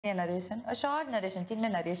narration, a short narration, చిన్న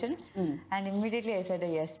narration, and immediately I said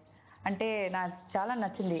a yes. అంటే నాకు చాలా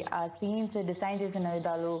నచ్చింది ఆ సీన్స్ డిజైన్ చేసిన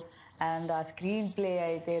విధాలు అండ్ ఆ స్క్రీన్ ప్లే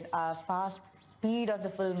అయితే ఆ fast speed of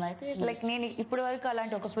the film అయితే లైక్ నేను ఇప్పటి వరకు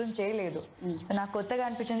అలాంటి ఒక ఫిల్మ్ చేయలేదు. సో నాకు కొత్తగా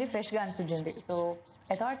అనిపించింది, ఫ్రెష్ గా అనిపించింది. So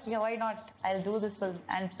I thought why not I will do this film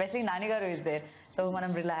and specially Nani గారు ఇస్ దేర్. సో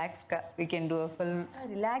మనం రిలాక్స్ గా we can do a film.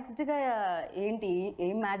 Relaxed గా ఏంటి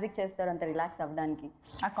ఏం మ్యాజిక్ చేస్తారు అంత రిలాక్స్ అవ్వడానికి?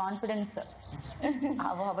 ఆ కాన్ఫిడెన్స్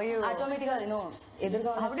ఆటోమేటిక్ గా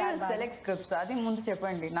ఎదురుగా సెలెక్ట్ స్క్రిప్ట్స్ అది ముందు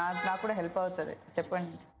చెప్పండి, నాకు కూడా హెల్ప్ అవుతుంది.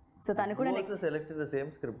 చెప్పండి. సో తను కూడా select the same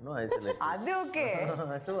script no I select అది ఓకే.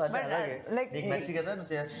 సో అది అలాగే నీకు నచ్చి కదా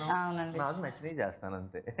నువ్వు చేస్తున్నావు, అవునండి, నాకు నచ్చినవి చేస్తాను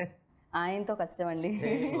అంతే. ఆయనతో కష్టం అండి.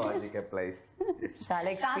 Logic applies. చాలా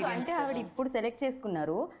ఎక్స్పీరియన్స్. అంటే ఆవిడ ఇప్పుడు సెలెక్ట్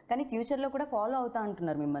చేసుకున్నారు కానీ ఫ్యూచర్ లో కూడా ఫాలో అవుతా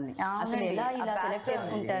అంటున్నారు మిమ్మల్ని. అసలు ఎలా ఇలా సెలెక్ట్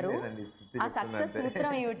చేసుకుంటారు? ఆ సక్సెస్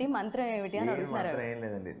సూత్రం ఏమిటి, మంత్రం ఏమిటి అని అడుగుతున్నారు. ఏం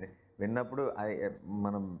లేదండి, విన్నప్పుడు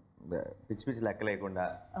మనం పిచ్చి పిచ్చి లెక్క లేకుండా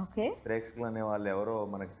ప్రేక్షకులు అనే వాళ్ళు ఎవరో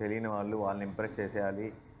మనకు తెలియని వాళ్ళు, వాళ్ళని ఇంప్రెస్ చేసేయాలి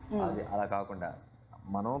అది అలా కాకుండా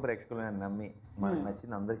మనం ప్రేక్షకులను నమ్మి మనకు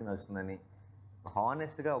నచ్చింది అందరికీ నచ్చుతుందని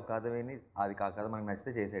హానెస్ట్గా ఒక కథ విని అది కథ మనకు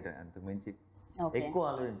నచ్చితే చేసేయటం, అంతకు మించి ఎక్కువ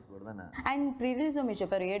ఆలోచించకూడదన్న. అండ్ ప్రీవియస్ మీరు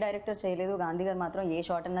చెప్పారు ఏ డైరెక్టర్ చేయలేదు, గాంధీ గారు మాత్రం ఏ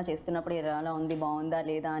షాట్ అన్నా చేస్తున్నప్పుడు ఎలా ఉంది, బాగుందా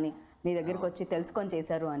లేదా అని మీ దగ్గరికి వచ్చి తెలుసుకొని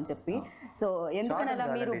చేశారు అని చెప్పి. సో ఎందుకని అలా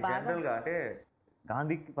మీరు జనరల్గా అంటే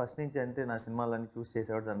గాంధీకి ఫస్ట్ నుంచి అంటే నా సినిమాలన్నీ చూస్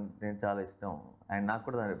చేసేవాడు నేను చాలా ఇష్టం. అండ్ నాకు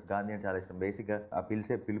కూడా గాంధీ అంటే చాలా ఇష్టం. బేసిక్గా ఆ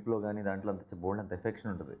పిలిచే పిలుపులో కానీ దాంట్లో అంత బోల్డ్ అంత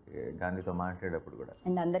ఎఫెక్షన్ ఉంటుంది గాంధీతో మాట్లాడేటప్పుడు కూడా.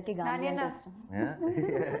 అండ్ అందరికీ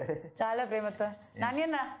చాలా ప్రేమతో నాని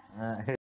అన్న